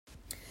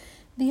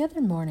The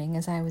other morning,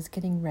 as I was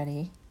getting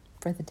ready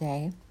for the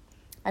day,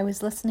 I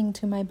was listening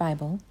to my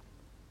Bible,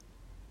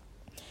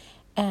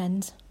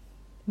 and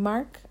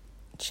Mark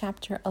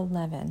chapter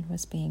 11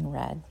 was being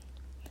read.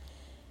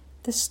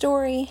 The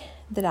story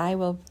that I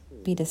will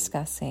be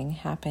discussing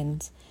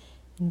happened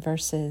in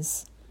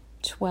verses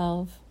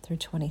 12 through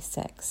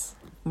 26,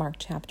 Mark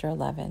chapter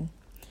 11.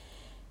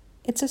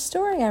 It's a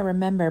story I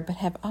remember, but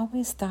have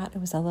always thought it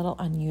was a little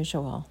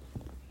unusual.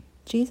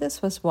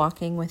 Jesus was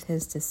walking with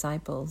his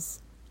disciples,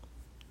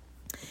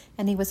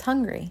 and he was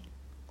hungry.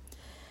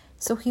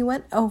 So he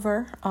went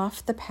over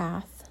off the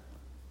path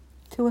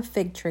to a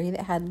fig tree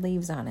that had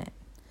leaves on it.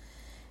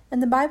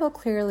 And the Bible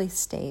clearly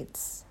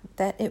states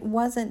that it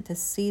wasn't the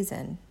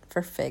season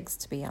for figs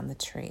to be on the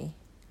tree.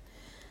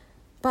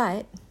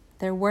 But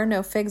there were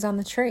no figs on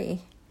the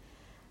tree.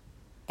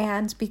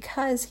 And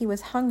because he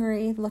was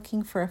hungry,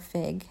 looking for a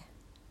fig,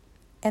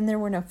 and there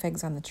were no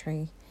figs on the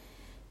tree,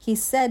 he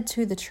said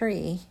to the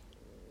tree,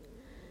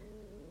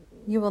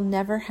 "You will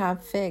never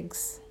have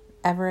figs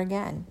ever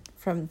again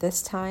from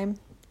this time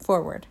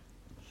forward."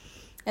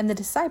 And the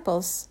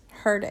disciples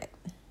heard it.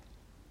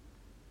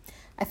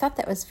 I thought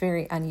that was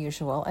very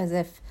unusual, as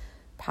if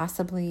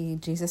possibly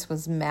Jesus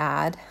was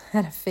mad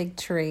at a fig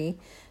tree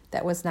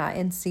that was not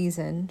in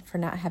season for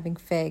not having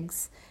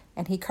figs,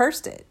 and he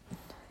cursed it.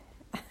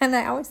 And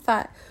I always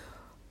thought,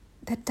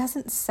 that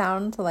doesn't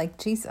sound like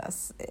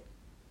Jesus. It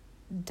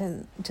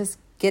doesn't just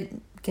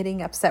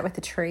getting upset with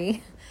the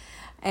tree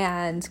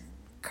and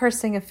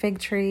cursing a fig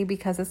tree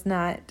because it's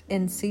not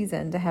in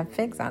season to have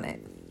figs on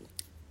it.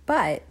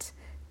 But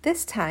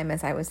this time,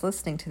 as I was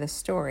listening to the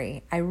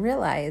story, I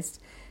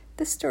realized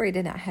this story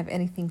did not have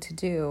anything to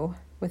do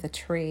with a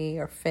tree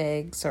or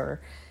figs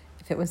or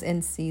if it was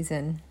in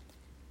season.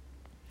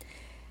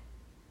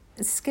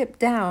 Skip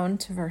down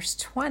to verse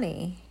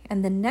 20,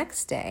 and the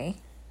next day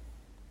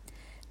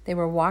they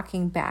were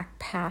walking back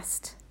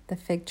past the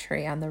fig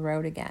tree on the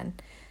road again.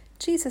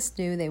 Jesus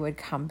knew they would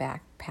come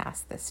back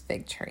past this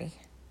fig tree.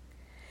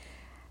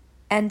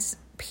 And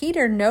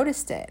Peter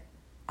noticed it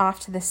off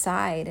to the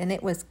side, and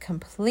it was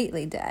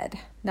completely dead.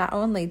 Not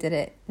only did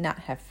it not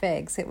have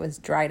figs, it was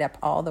dried up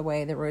all the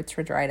way. The roots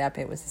were dried up.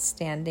 It was a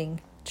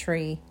standing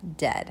tree,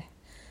 dead.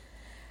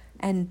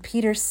 And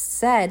Peter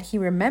said he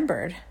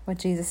remembered what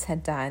Jesus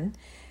had done.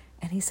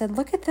 And he said,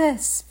 "Look at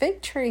this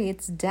fig tree.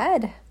 It's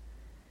dead."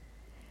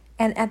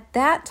 And at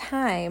that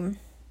time,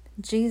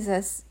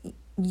 Jesus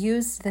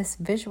used this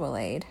visual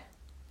aid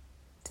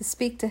to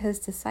speak to his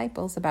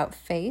disciples about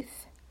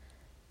faith,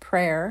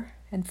 prayer,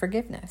 and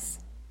forgiveness.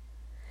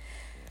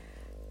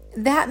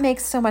 That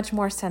makes so much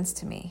more sense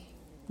to me.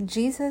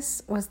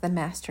 Jesus was the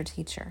master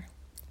teacher.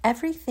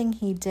 Everything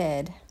he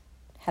did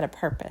had a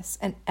purpose,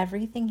 and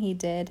everything he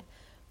did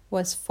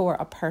was for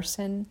a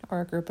person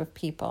or a group of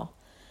people.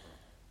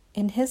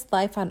 In his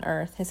life on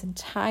earth, his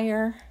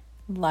entire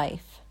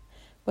life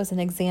was an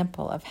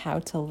example of how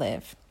to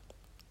live.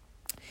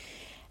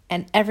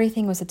 And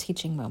everything was a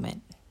teaching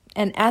moment.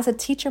 And as a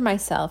teacher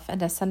myself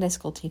and a Sunday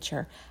school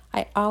teacher,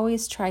 I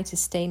always try to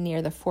stay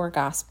near the four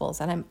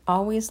Gospels, and I'm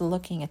always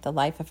looking at the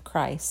life of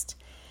Christ,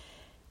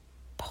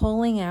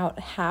 pulling out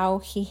how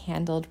he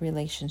handled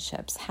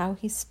relationships, how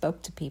he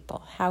spoke to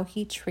people, how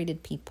he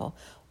treated people,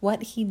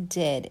 what he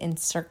did in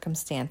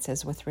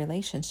circumstances with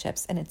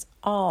relationships. And it's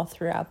all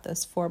throughout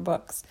those four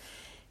books.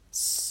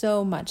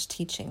 So much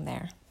teaching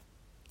there.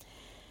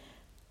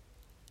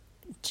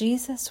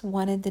 Jesus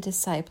wanted the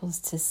disciples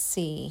to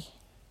see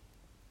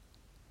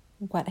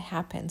what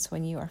happens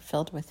when you are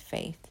filled with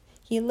faith.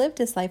 He lived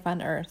his life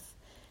on earth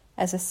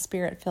as a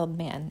spirit-filled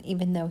man,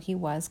 even though he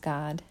was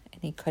God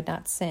and he could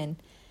not sin.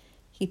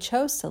 He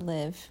chose to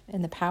live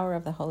in the power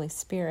of the Holy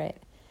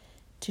Spirit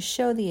to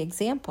show the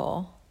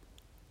example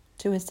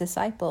to his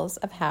disciples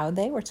of how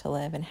they were to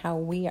live and how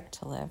we are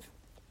to live.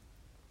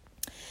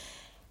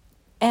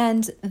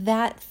 And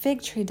that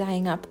fig tree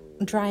drying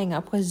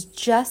up was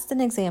just an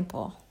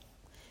example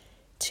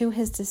to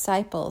his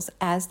disciples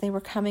as they were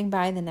coming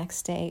by the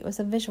next day. It was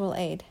a visual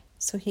aid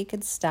so he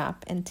could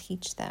stop and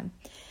teach them.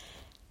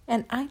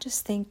 And I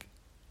just think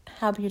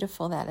how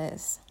beautiful that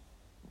is.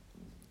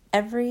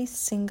 Every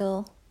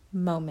single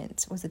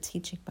moment was a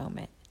teaching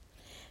moment.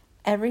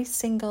 Every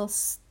single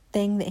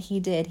thing that he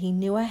did, he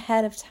knew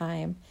ahead of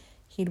time.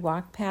 He'd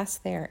walk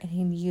past there and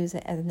he'd use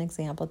it as an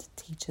example to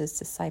teach his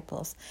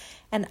disciples.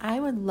 And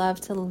I would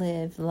love to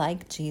live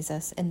like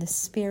Jesus in the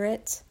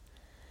spirit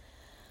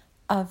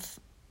of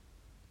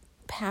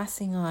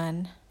passing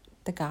on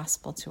the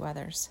gospel to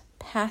others,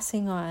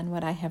 passing on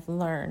what I have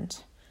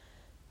learned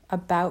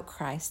about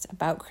Christ,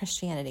 about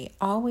Christianity,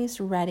 always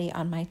ready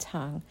on my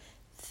tongue,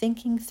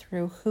 thinking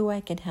through who I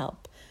can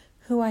help,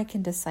 who I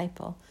can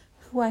disciple,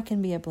 who I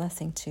can be a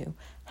blessing to,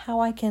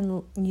 how I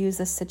can use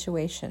a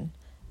situation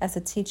as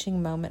a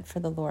teaching moment for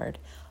the Lord.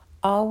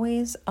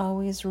 Always,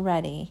 always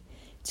ready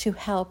to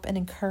help and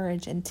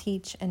encourage and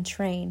teach and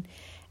train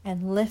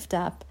and lift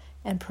up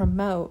and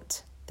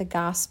promote the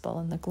gospel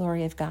and the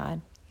glory of God.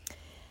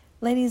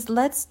 Ladies,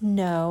 let's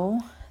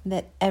know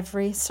that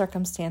every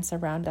circumstance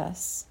around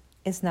us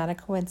is not a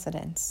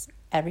coincidence.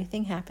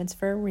 Everything happens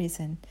for a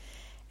reason,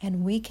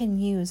 and we can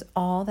use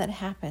all that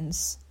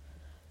happens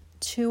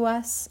to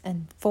us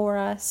and for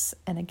us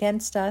and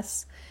against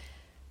us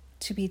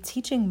to be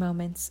teaching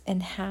moments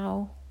and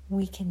how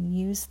we can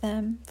use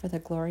them for the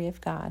glory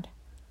of God.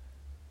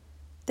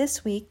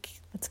 This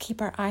week, let's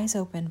keep our eyes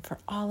open for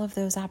all of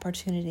those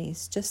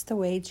opportunities, just the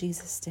way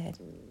Jesus did.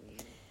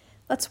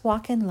 Let's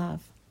walk in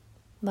love,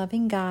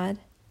 loving God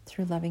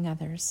through loving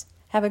others.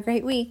 Have a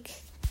great week.